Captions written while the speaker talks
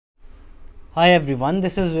Hi everyone,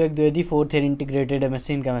 this is Vivek Dwivedi, 4th year integrated MSc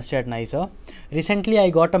in chemistry at NISER. Recently I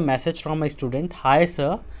got a message from my student. Hi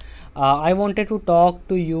sir, I wanted to talk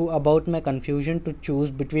to you about my confusion to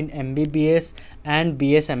choose between MBBS and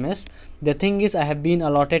BSMS. The thing is, I have been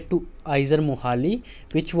allotted to IISER Mohali,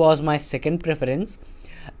 which was my second preference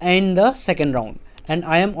in the second round, and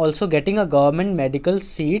I am also getting a government medical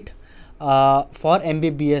seat for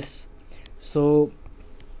MBBS. So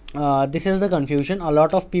this is the confusion. A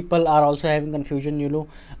lot of people are also having confusion.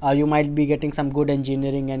 You might be getting some good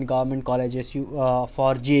engineering and government colleges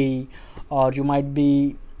for JE, or you might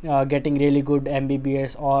be getting really good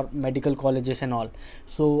MBBS or medical colleges and all.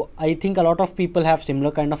 So I think a lot of people have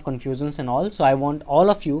similar kind of confusions and all. So I want all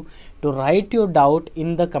of you to write your doubt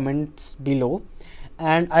in the comments below,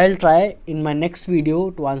 and I'll try in my next video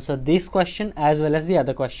to answer this question as well as the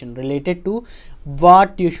other question related to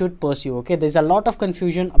what you should pursue. Okay, there's a lot of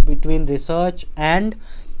confusion between research and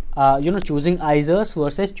choosing IISERs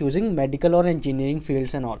versus choosing medical or engineering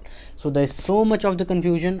fields and all. So there's so much of the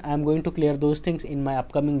confusion. I'm going to clear those things in my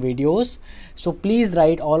upcoming videos. So please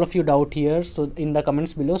write all of your doubt here, so in the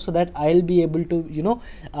comments below, so that I'll be able to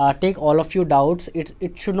take all of your doubts.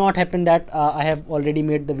 It should not happen that I have already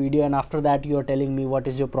made the video and after that you are telling me what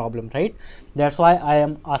is your problem, right? That's why I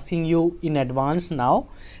am asking you in advance now.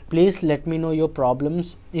 Please let me know your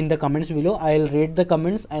problems in the comments below. I'll read the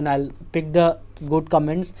comments and I'll pick the good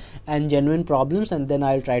comments and genuine problems, and then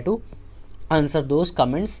I'll try to answer those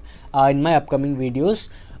comments in my upcoming videos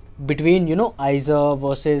between IISER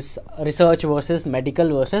versus research versus medical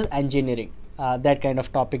versus engineering. That kind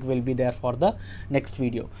of topic will be there for the next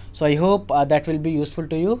video. So I hope that will be useful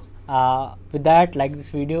to you. With that, like this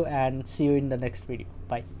video and see you in the next video.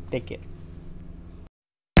 Bye, take care.